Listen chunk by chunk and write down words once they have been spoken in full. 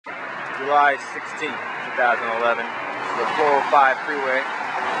July 16th, 2011, the 405 freeway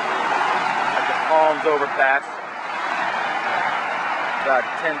at the Palms overpass. About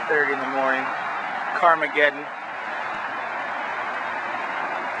 10:30 in the morning. Carmageddon.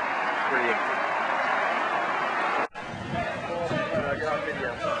 Pretty empty. I got a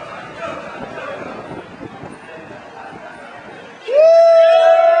video.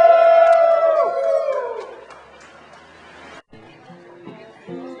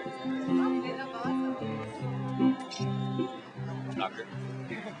 Doctor.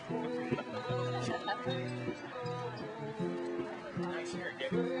 Nice hair,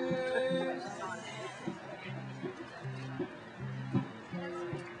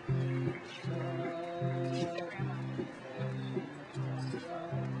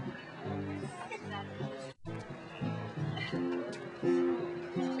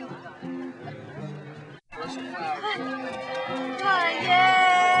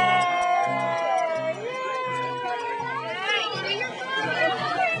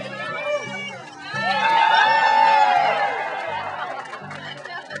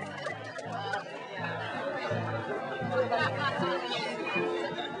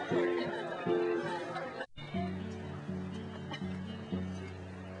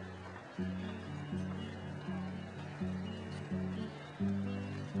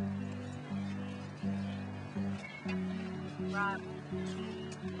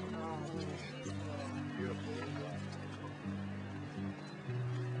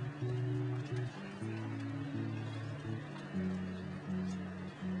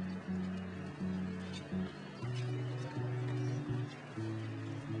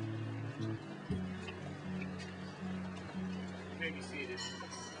 Be seated.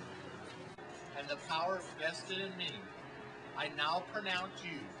 And the power vested in me, I now pronounce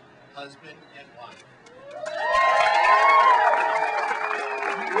you husband and wife.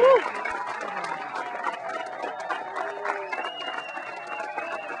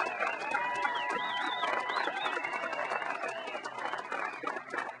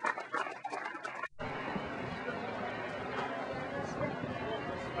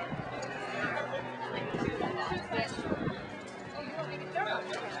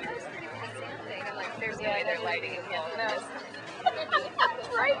 They're lighting it.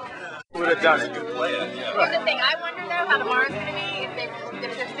 Right? Would have done it. Here's the thing. I wonder though how tomorrow's going to be.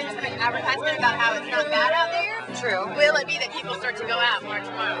 If there's been some advertisement about how it's not bad out there. True. Will it be that people start to go out more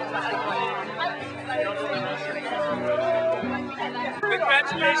tomorrow?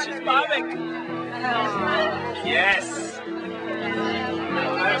 Congratulations, Babak. Yes.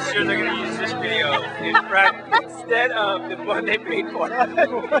 I'm sure they're going to use this video in front instead of the one they paid for.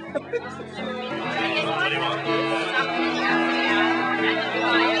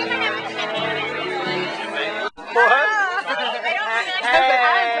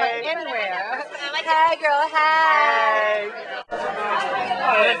 Hi, girl. Hi.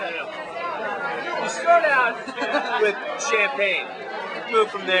 You start out with champagne. Move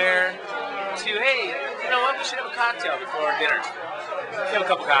from there to, hey, you know what? We should have a cocktail before dinner. Let's have a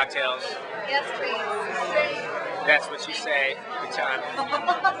couple cocktails. Yes, please. That's what you say. Good time.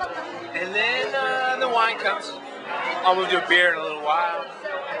 And then the wine comes. I'll move to a beer in a little while.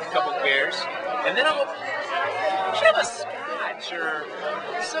 A couple of beers. And then I'll have a scotch or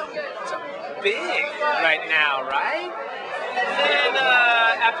something big right now, right? And then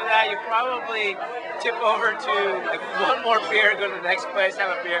after that, you probably tip over to like one more beer, go to the next place,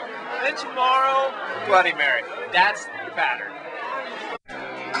 have a beer. And then tomorrow, Bloody Mary. That's the pattern.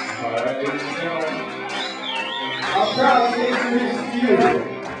 All right, ladies and gentlemen, I'm proud to introduce to you.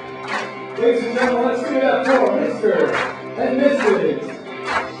 Ladies and gentlemen, let's give it up for Mr. and Mrs.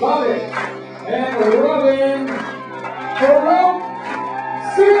 Babak and Robin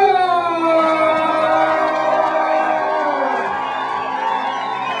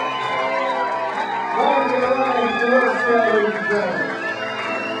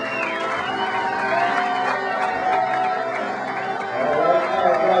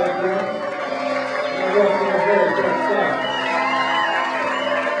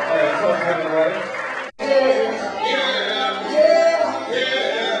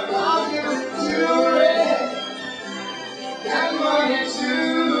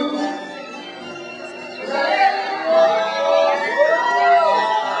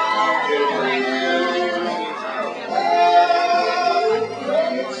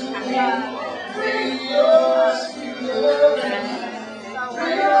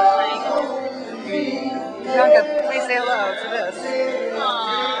Bianca, please say hello to this.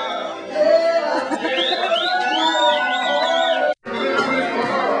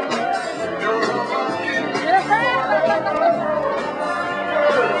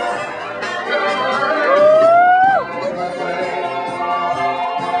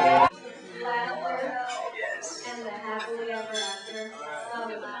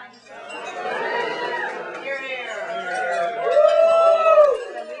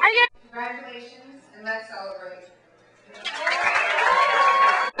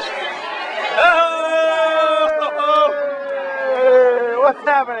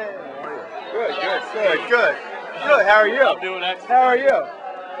 are you? I'm doing excellent. How are you?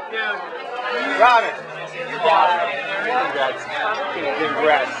 Robin. Awesome.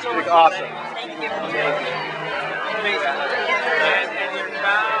 Congrats. You look awesome. Amazing. And you're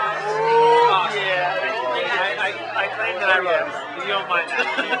not awesome. Yeah. I claim that I wrote it. You don't mind that.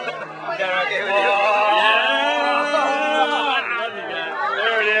 Is that okay with you?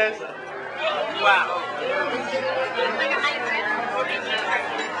 There it is. Wow.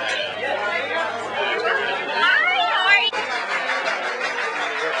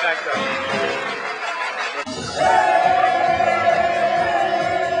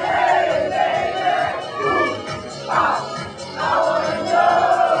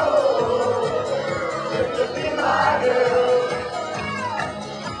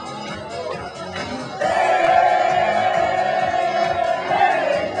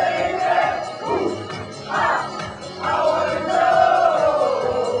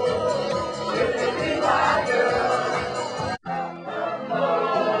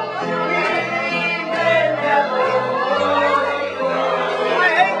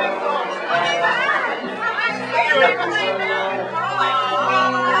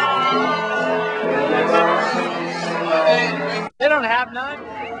 They don't have none.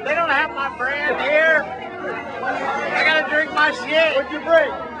 They don't have my brand here. I gotta drink my shit. What'd you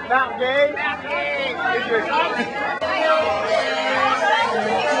bring? Mountain Gay? Mountain Gay.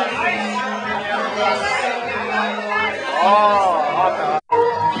 Oh, awesome.